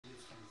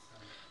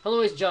Hello,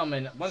 ladies and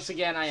gentlemen. Once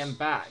again, I am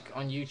back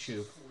on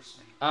YouTube.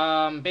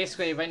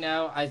 Basically, right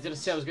now, I did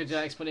say I was going to do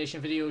that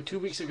explanation video 2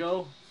 weeks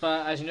ago,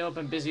 but as you know, I've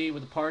been busy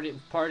with the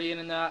partying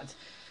and that.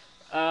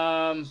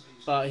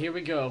 But here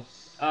we go.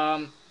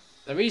 The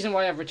reason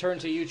why I've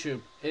returned to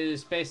YouTube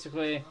is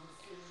basically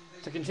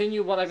to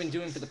continue what I've been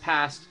doing for the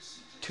past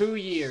 2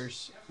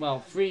 years.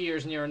 Well, 3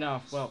 years near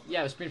enough. Well,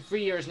 yeah, it's been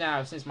 3 years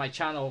now since my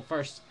channel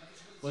first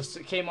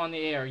came on the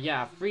air.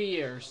 Yeah, 3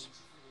 years.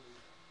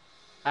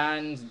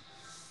 And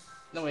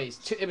no,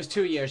 wait, it was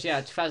 2 years.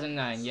 Yeah,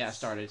 2009. Yeah, I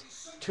started.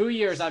 2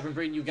 years I've been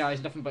bringing you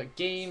guys nothing but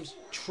games,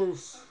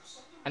 truth,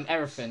 and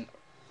everything.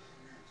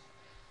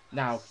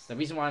 Now, the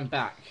reason why I'm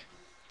back,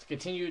 to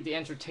continue the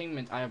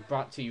entertainment I have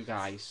brought to you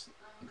guys.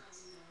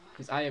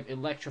 Because I have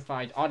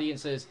electrified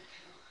audiences.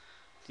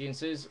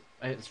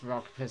 It's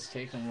rock piss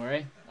take, don't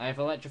worry. I have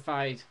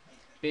electrified,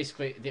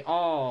 basically, the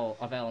all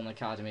of Ellen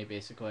Academy,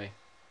 basically.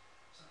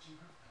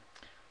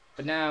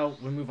 But now,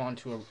 we move on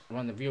to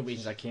one of the real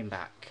reasons I came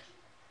back.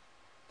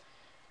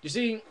 You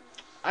see,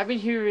 I've been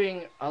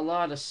hearing a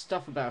lot of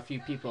stuff about a few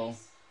people,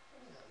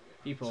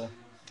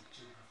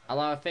 a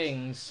lot of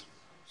things,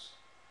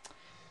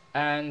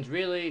 and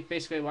really,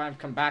 basically why I've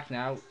come back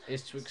now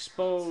is to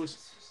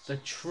expose the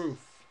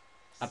truth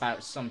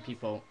about some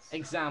people.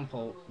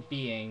 Example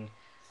being,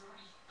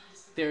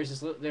 there's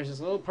this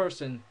little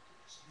person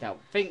that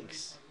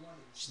thinks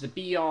she's the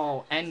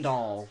be-all,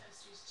 end-all.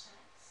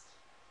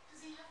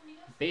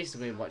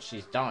 Basically what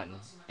she's done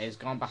is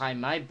gone behind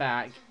my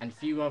back and a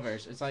few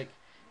others. It's like,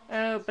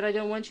 oh, but I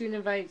don't want you to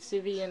invite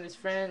Civvy and his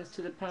friends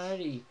to the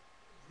party.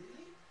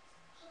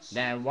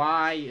 Then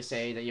why you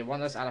say that you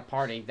want us at a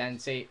party, then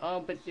say, oh,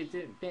 but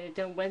I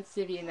don't want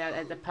Civvy and that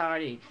at the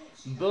party.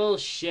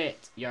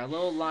 Bullshit. You're a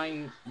little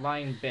lying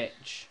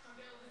bitch.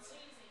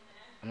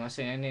 I'm not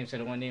saying any names, so I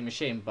don't want to name a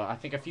shame, but I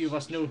think a few of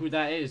us know who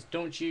that is,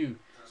 don't you?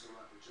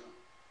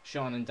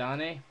 Sean and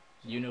Danny,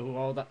 you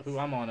know who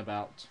I'm on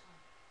about.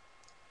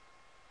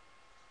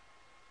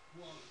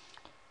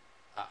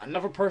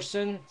 Another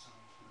person.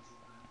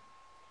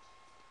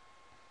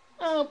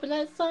 Oh, but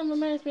that song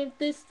reminds me of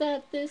this,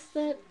 that.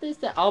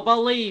 Oh,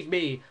 believe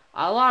me,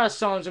 a lot of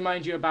songs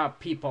remind you about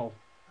people.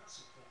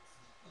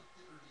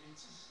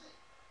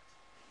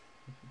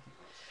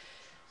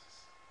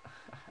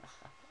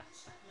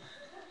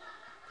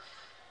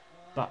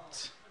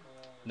 But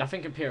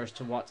nothing compares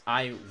to what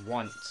I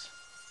want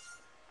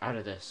out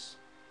of this.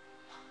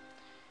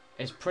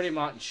 It's pretty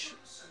much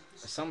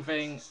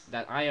something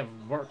that I have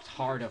worked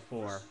harder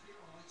for.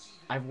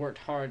 I've worked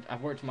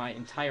my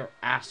entire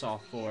ass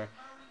off for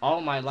all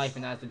my life,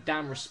 and that's the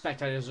damn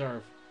respect I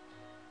deserve.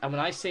 And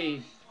when I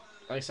say,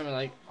 like, something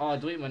like, oh,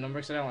 delete my number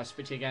because I don't want to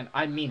speak to you again,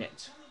 I mean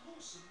it.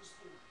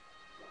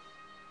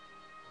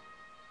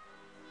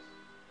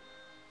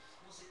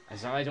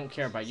 As I don't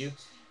care about you,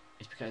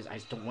 it's because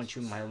I don't want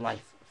you in my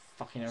life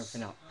fucking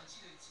everything up.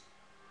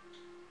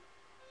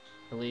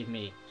 Believe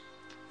me,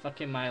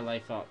 fucking my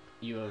life up,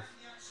 a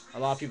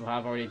lot of people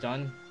have already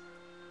done,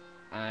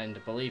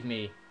 and believe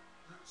me,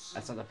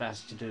 that's not the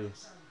best to do.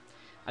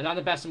 I'm not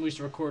the best in mood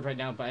to record right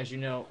now, but as you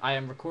know, I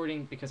am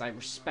recording because I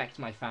respect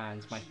my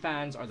fans. My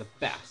fans are the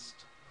best.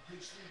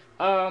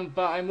 But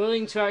I'm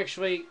willing to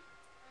actually,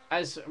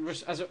 as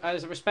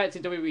a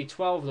respected WWE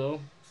 12 though,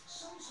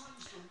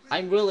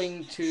 I'm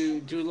willing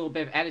to do a little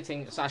bit of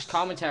editing /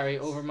 commentary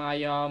over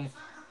my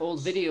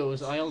old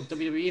videos, my old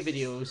WWE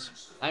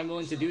videos. I'm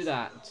willing to do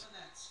that.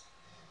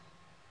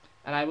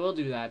 And I will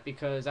do that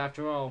because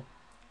after all,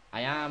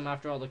 I am,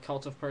 after all, the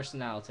cult of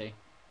personality.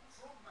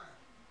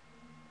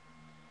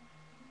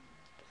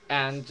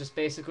 And just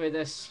basically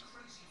this.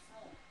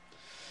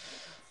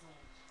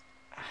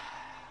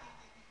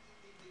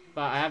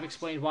 But I have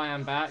explained why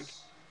I'm back.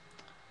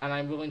 And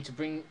I'm willing to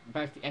bring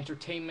back the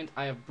entertainment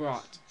I have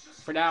brought.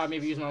 For now, I may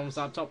be using my mom's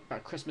laptop, but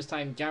at Christmas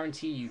time,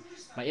 guarantee you,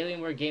 my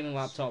Alienware gaming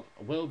laptop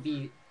will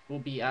be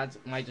at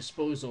my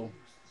disposal,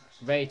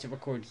 ready to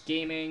record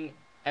gaming,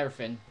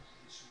 everything.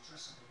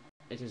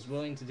 It is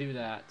willing to do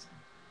that.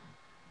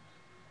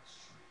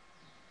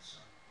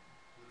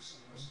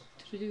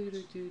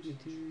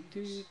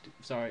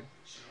 Sorry.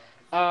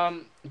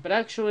 But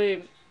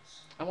actually,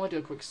 I want to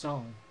do a quick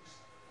song.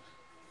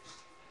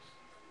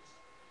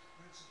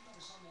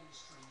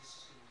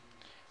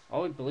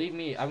 Oh, believe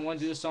me, I want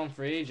to do this song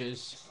for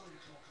ages.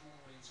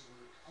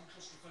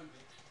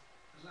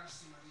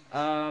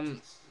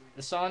 The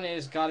song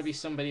is Gotta Be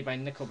Somebody by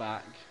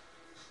Nickelback.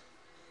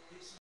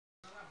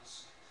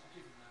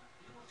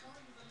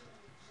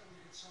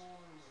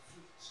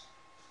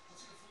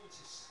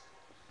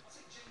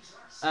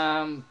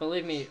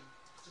 Believe me,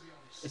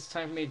 it's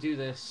time for me to do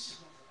this.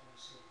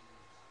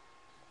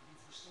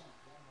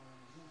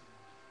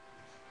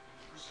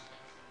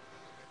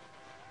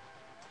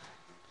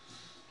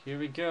 Here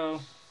we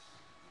go.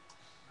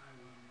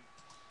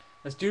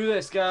 Let's do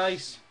this,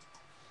 guys.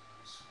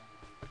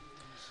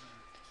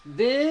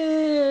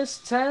 This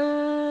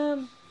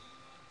time,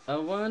 I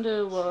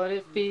wonder what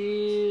it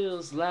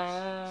feels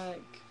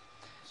like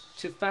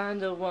to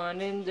find the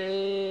one in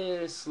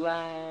this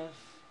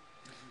life.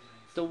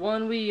 The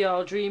one we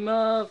all dream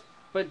of,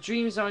 But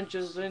dreams aren't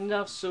just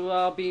enough, so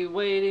I'll be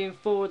waiting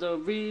for the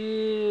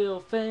real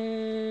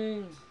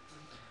thing.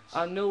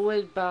 I know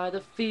it by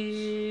the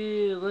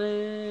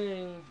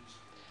feeling.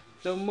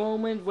 The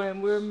moment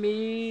when we're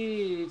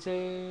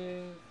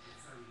meeting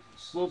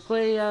will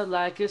play out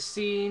like a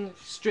scene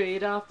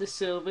straight off the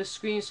silver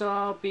screen. So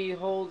I'll be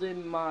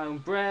holding my own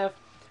breath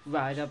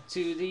right up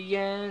to the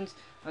end,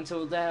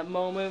 until that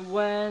moment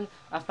when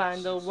I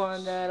find the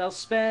one that I'll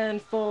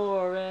spend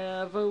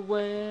forever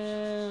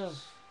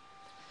with.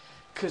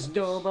 'Cause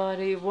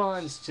nobody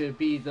wants to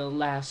be the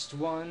last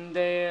one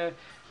there.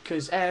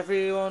 'Cause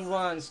everyone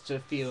wants to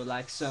feel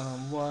like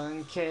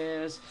someone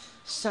cares.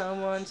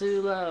 Someone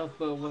to love,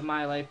 but with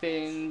my life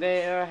in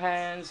their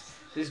hands,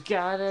 there's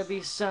gotta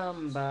be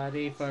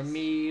somebody for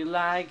me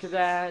like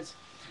that.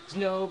 'Cause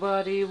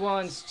nobody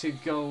wants to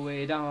go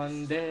it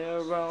on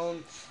their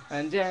own,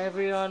 and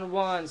everyone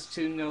wants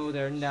to know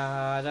they're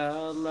not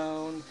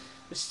alone.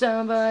 There's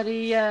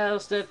somebody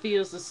else that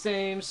feels the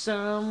same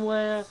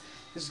somewhere.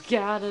 There's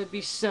gotta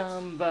be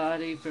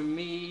somebody for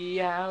me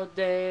out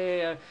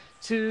there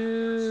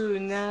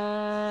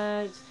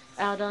tonight.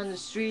 Out on the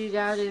street,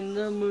 out in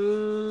the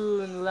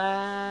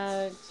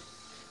moonlight.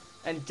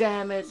 And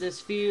damn it,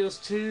 this feels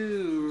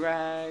too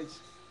right.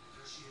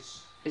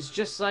 It's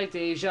just like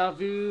deja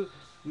vu,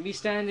 me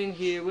standing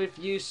here with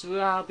you, so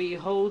I'll be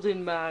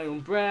holding my own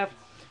breath.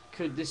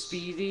 Could this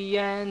be the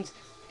end?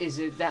 Is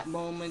it that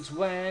moment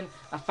when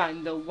I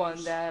find the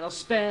one that I'll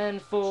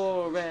spend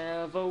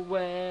forever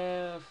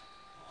with?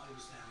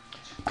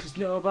 'Cause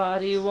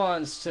nobody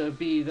wants to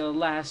be the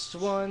last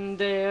one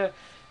there.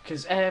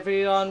 'Cause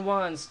everyone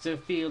wants to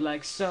feel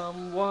like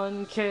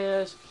someone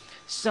cares.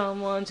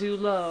 Someone to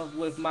love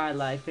with my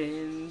life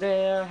in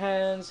their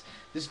hands.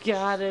 There's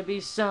gotta be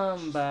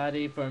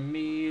somebody for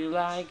me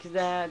like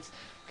that.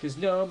 'Cause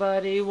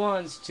nobody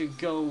wants to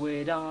go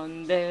it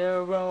on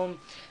their own,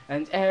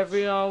 and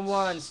everyone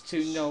wants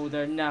to know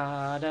they're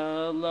not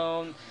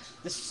alone.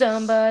 There's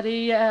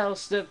somebody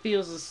else that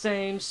feels the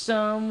same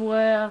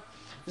somewhere.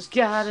 There's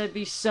gotta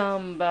be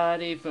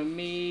somebody for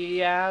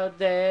me out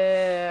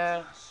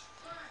there.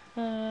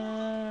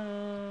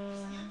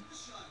 Ah,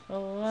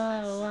 oh,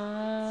 ah, oh, ah,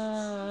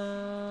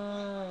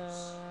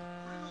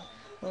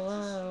 oh, ah,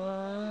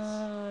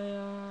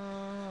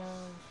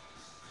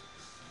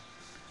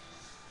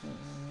 ah.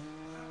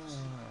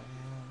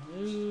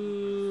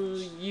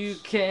 Ooh, you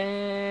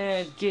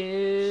can't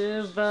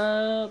give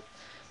up.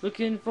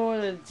 Looking for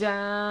the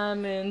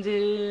diamond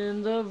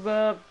in the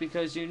rough,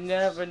 because you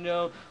never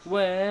know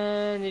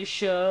when it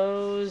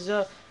shows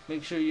up.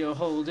 Make sure you're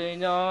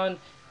holding on,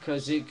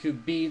 'cause it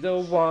could be the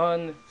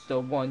one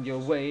you're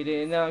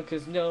waiting on.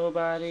 'Cause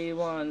nobody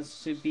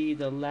wants to be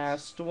the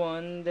last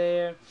one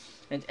there,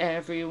 and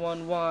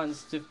everyone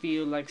wants to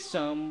feel like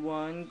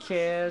someone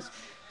cares.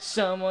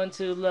 Someone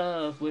to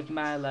love with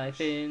my life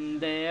in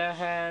their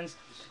hands.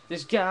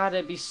 There's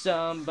gotta be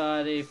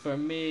somebody for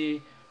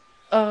me.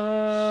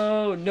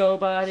 Oh,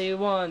 nobody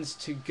wants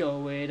to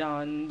go it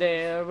on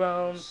their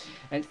own,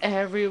 and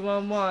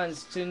everyone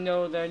wants to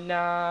know they're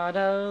not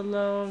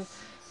alone.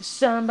 There's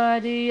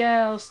somebody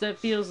else that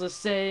feels the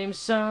same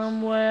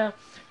somewhere.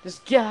 There's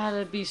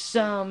gotta be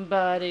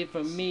somebody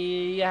for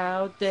me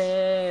out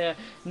there.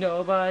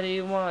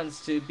 Nobody wants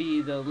to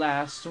be the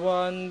last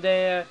one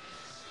there,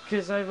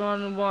 'cause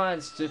everyone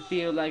wants to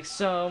feel like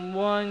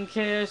someone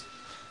cares.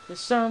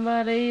 There's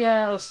somebody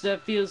else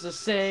that feels the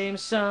same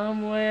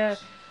somewhere.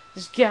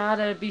 There's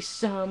gotta be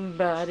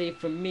somebody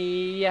for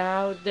me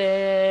out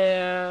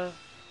there.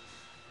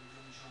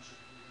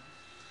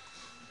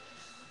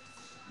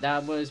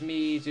 That was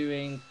me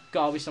doing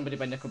Gotta Be Somebody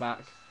by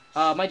Nickelback.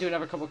 I might do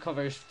another couple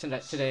covers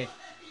today.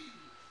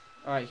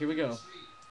 Alright, here we go.